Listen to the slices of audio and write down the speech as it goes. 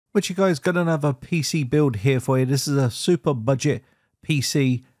What you guys, got another PC build here for you. This is a super budget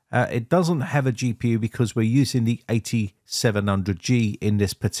PC. It doesn't have a GPU because we're using the 8700G in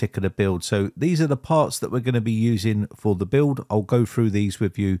this particular build. So these are the parts that we're going to be using for the build. I'll go through these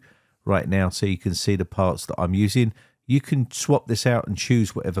with you right now so you can see the parts that I'm using. You can swap this out and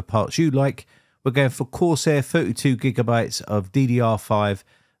choose whatever parts you like. We're going for CORSAIR 32 gigabytes of DDR5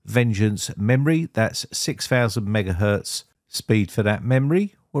 Vengeance memory. That's 6000 megahertz speed for that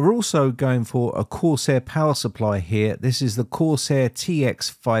memory. We're also going for a CORSAIR power supply here. This is the CORSAIR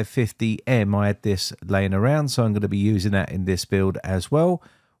TX550M. I had this laying around, so I'm going to be using that in this build as well.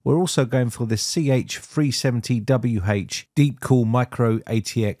 We're also going for the CH370WH DeepCool Micro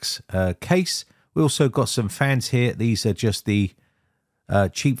ATX case. We also got some fans here. These are just the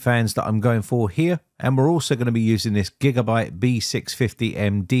cheap fans that I'm going for here. And we're also going to be using this Gigabyte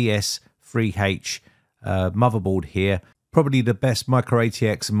B650M DS3H motherboard here. Probably the best micro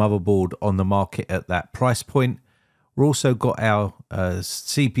ATX motherboard on the market at that price point. We've also got our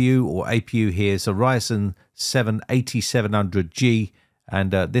CPU or APU here. It's a Ryzen 7 8700G,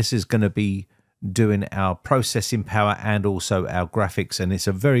 and this is going to be doing our processing power and also our graphics, and it's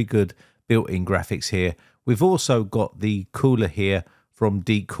a very good built-in graphics here. We've also got the cooler here from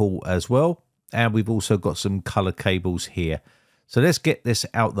DeepCool as well, and we've also got some color cables here. So let's get this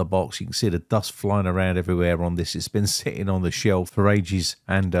out the box. You can see the dust flying around everywhere on this. It's been sitting on the shelf for ages,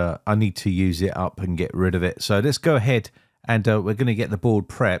 and I need to use it up and get rid of it. So let's go ahead and we're going to get the board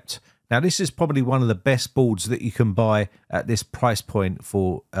prepped. Now, this is probably one of the best boards that you can buy at this price point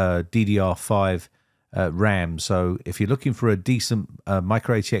for DDR5 RAM. So if you're looking for a decent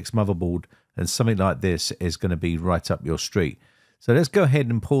micro ATX motherboard, then something like this is going to be right up your street. So let's go ahead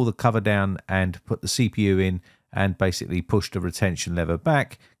and pull the cover down and put the CPU in, and basically push the retention lever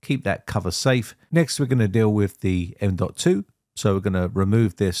back, keep that cover safe. Next, we're going to deal with the M.2. So we're going to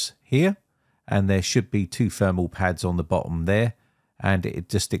remove this here, and there should be two thermal pads on the bottom there, and it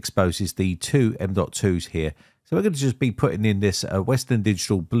just exposes the two M.2s here. So we're going to just be putting in this Western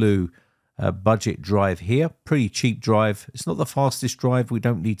Digital Blue budget drive here. Pretty cheap drive. It's not the fastest drive. We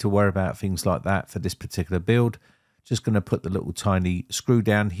don't need to worry about things like that for this particular build. Just going to put the little tiny screw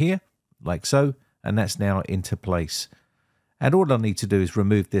down here, like so. And that's now into place. And all I need to do is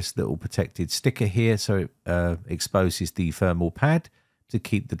remove this little protected sticker here so it exposes the thermal pad to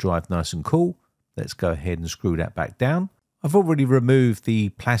keep the drive nice and cool. Let's go ahead and screw that back down. I've already removed the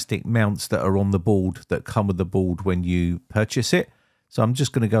plastic mounts that are on the board that come with the board when you purchase it. So I'm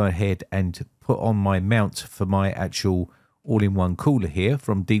just going to go ahead and put on my mount for my actual all-in-one cooler here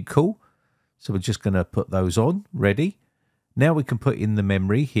from DeepCool. So we're just going to put those on, ready. Now we can put in the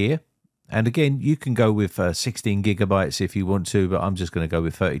memory here. And again, you can go with 16 gigabytes if you want to, but I'm just going to go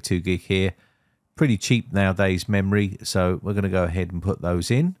with 32 gig here. Pretty cheap nowadays memory, so we're going to go ahead and put those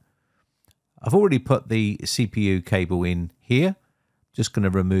in. I've already put the CPU cable in here. Just going to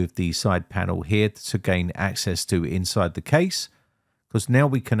remove the side panel here to gain access to inside the case, because now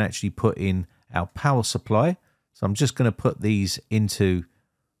we can actually put in our power supply. So I'm just going to put these into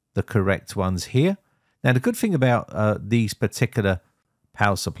the correct ones here. Now, the good thing about these particular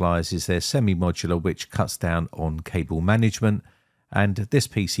power supplies is they're semi-modular, which cuts down on cable management, and this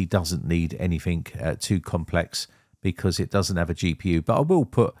PC doesn't need anything too complex because it doesn't have a GPU, but I will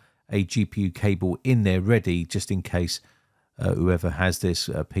put a GPU cable in there ready just in case whoever has this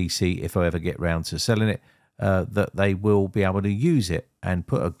PC, if I ever get round to selling it, that they will be able to use it and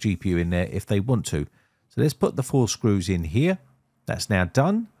put a GPU in there if they want to. So let's put the 4 screws in here. That's now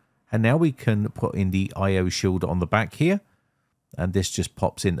done, and now we can put in the IO shield on the back here. And this just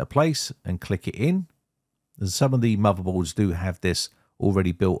pops into place and click it in. And some of the motherboards do have this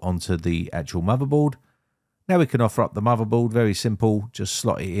already built onto the actual motherboard. Now we can offer up the motherboard, very simple, just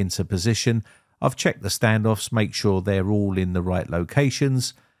slot it into position. I've checked the standoffs, make sure they're all in the right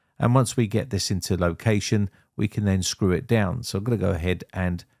locations. And once we get this into location, we can then screw it down. So I'm going to go ahead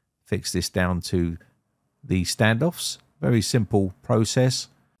and fix this down to the standoffs. Very simple process.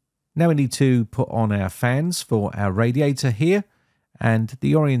 Now we need to put on our fans for our radiator here. And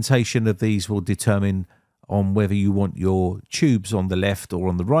the orientation of these will determine on whether you want your tubes on the left or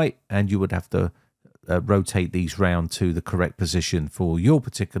on the right, and you would have to rotate these round to the correct position for your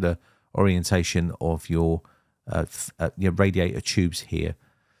particular orientation of your radiator tubes here.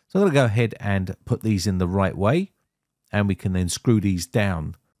 So I'm going to go ahead and put these in the right way, and we can then screw these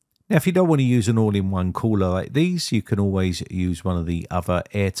down. Now, if you don't want to use an all-in-one cooler like these, you can always use one of the other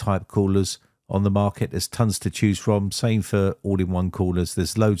air-type coolers on the market. There's tons to choose from. Same for all-in-one coolers.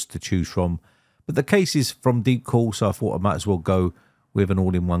 There's loads to choose from. But the case is from DeepCool, so I thought I might as well go with an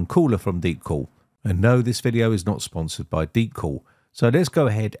all-in-one cooler from DeepCool. And no, this video is not sponsored by DeepCool. So let's go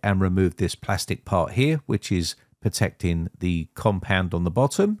ahead and remove this plastic part here, which is protecting the compound on the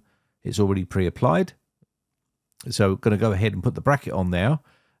bottom. It's already pre-applied. So we're going to go ahead and put the bracket on now.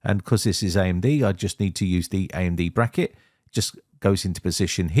 And because this is AMD, I just need to use the AMD bracket. It just goes into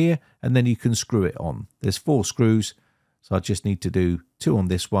position here, and then you can screw it on. There's 4 screws, so I just need to do 2 on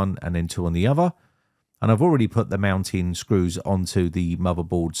this one and then 2 on the other. And I've already put the mounting screws onto the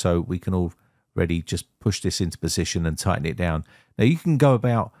motherboard, so we can already just push this into position and tighten it down. Now you can go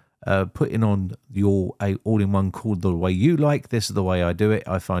about putting on your all-in-one cooler the way you like. This is the way I do it.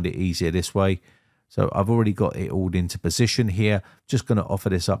 I find it easier this way. So I've already got it all into position here. Just going to offer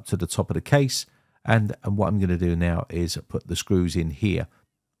this up to the top of the case. And what I'm going to do now is put the screws in here.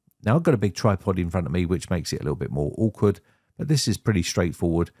 Now I've got a big tripod in front of me, which makes it a little bit more awkward. But this is pretty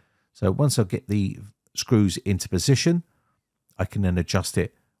straightforward. So once I get the screws into position, I can then adjust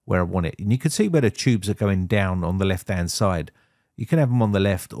it where I want it. And you can see where the tubes are going down on the left-hand side. You can have them on the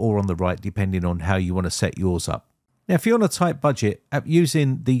left or on the right, depending on how you want to set yours up. Now, if you're on a tight budget,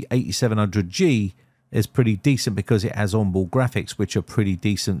 using the 8700G is pretty decent because it has onboard graphics, which are pretty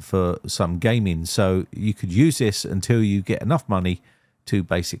decent for some gaming. So you could use this until you get enough money to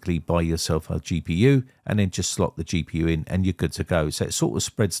basically buy yourself a GPU and then just slot the GPU in and you're good to go. So it sort of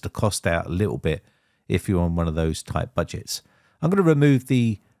spreads the cost out a little bit if you're on one of those tight budgets. I'm going to remove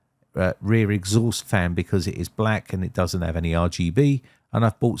the rear exhaust fan because it is black and it doesn't have any RGB, and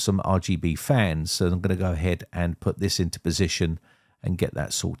I've bought some RGB fans, so I'm going to go ahead and put this into position and get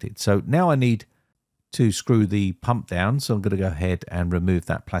that sorted. So now I need to screw the pump down, so I'm going to go ahead and remove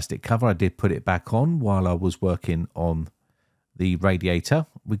that plastic cover. I did put it back on while I was working on the radiator.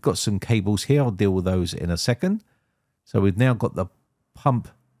 We've got some cables here, I'll deal with those in a second. So we've now got the pump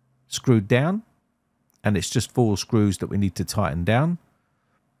screwed down, and it's just 4 screws that we need to tighten down.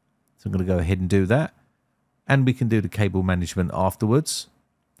 So I'm going to go ahead and do that. And we can do the cable management afterwards.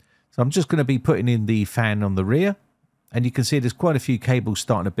 So I'm just going to be putting in the fan on the rear. And you can see there's quite a few cables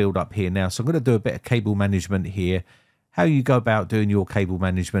starting to build up here now. So I'm going to do a bit of cable management here. How you go about doing your cable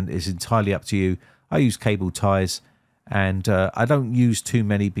management is entirely up to you. I use cable ties. And I don't use too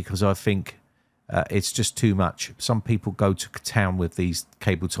many because I think it's just too much. Some people go to town with these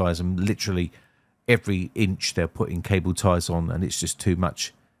cable ties and literally every inch they're putting cable ties on, and it's just too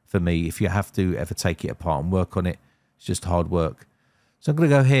much for me. If you have to ever take it apart and work on it, it's just hard work. So I'm going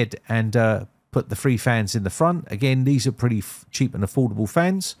to go ahead and put the 3 fans in the front. Again, these are pretty cheap and affordable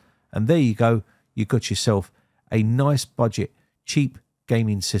fans. And there you go. You've got yourself a nice budget, cheap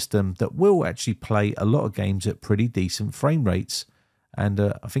gaming system that will actually play a lot of games at pretty decent frame rates. And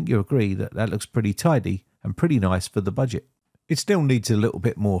I think you agree that that looks pretty tidy and pretty nice for the budget. It still needs a little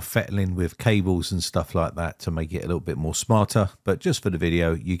bit more fettling with cables and stuff like that to make it a little bit more smarter, but just for the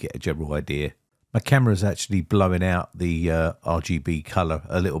video, you get a general idea. My camera's actually blowing out the RGB color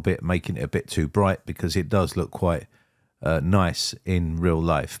a little bit, making it a bit too bright because it does look quite nice in real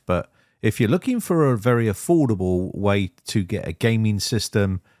life. But if you're looking for a very affordable way to get a gaming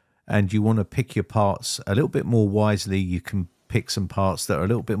system and you want to pick your parts a little bit more wisely, you can pick some parts that are a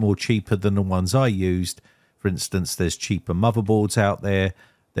little bit more cheaper than the ones I used. For instance, there's cheaper motherboards out there.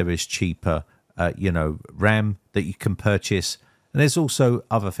 There is cheaper, RAM that you can purchase. And there's also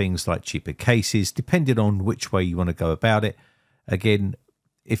other things like cheaper cases, depending on which way you want to go about it. Again,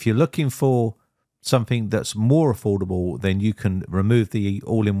 if you're looking for something that's more affordable, then you can remove the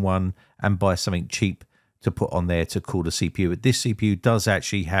all-in-one and buy something cheap to put on there to cool the CPU. This CPU does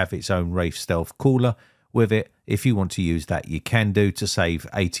actually have its own Wraith stealth cooler with it. If you want to use that, you can do to save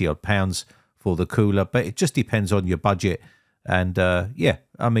 80 odd pounds for the cooler, but it just depends on your budget. And yeah,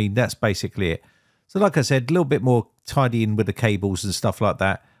 I mean, that's basically it. So like I said, a little bit more tidying with the cables and stuff like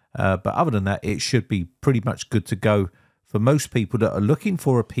that. But other than that, it should be pretty much good to go for most people that are looking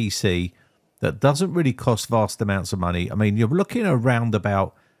for a PC that doesn't really cost vast amounts of money. I mean, you're looking around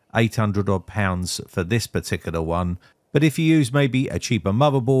about 800 odd pounds for this particular one. But if you use maybe a cheaper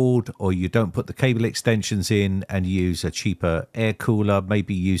motherboard, or you don't put the cable extensions in and use a cheaper air cooler,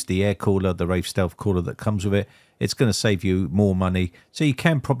 maybe use the air cooler, the Wraith Stealth cooler that comes with it, it's going to save you more money. So you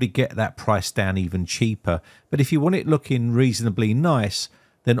can probably get that price down even cheaper. But if you want it looking reasonably nice,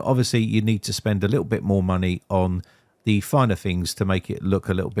 then obviously you need to spend a little bit more money on the finer things to make it look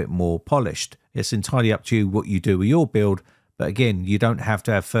a little bit more polished. It's entirely up to you what you do with your build. But again, you don't have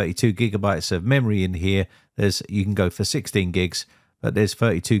to have 32 gigabytes of memory in here. You can go for 16 gigs, but there's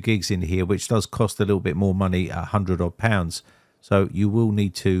 32 gigs in here, which does cost a little bit more money at 100 odd pounds. So you will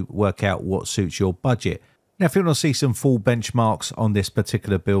need to work out what suits your budget. Now, if you want to see some full benchmarks on this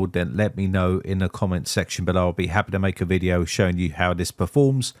particular build, then let me know in the comments section below. I'll be happy to make a video showing you how this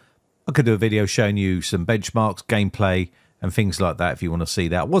performs. I could do a video showing you some benchmarks, gameplay, and things like that if you want to see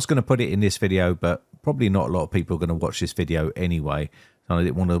that. I was going to put it in this video, but probably not a lot of people are going to watch this video anyway, and I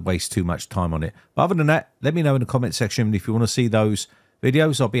didn't want to waste too much time on it. But other than that, let me know in the comment section if you want to see those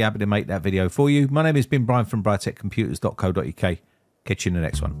videos. I'll be happy to make that video for you. My name has been Brian from briteccomputers.co.uk. Catch you in the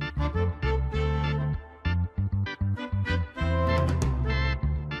next one.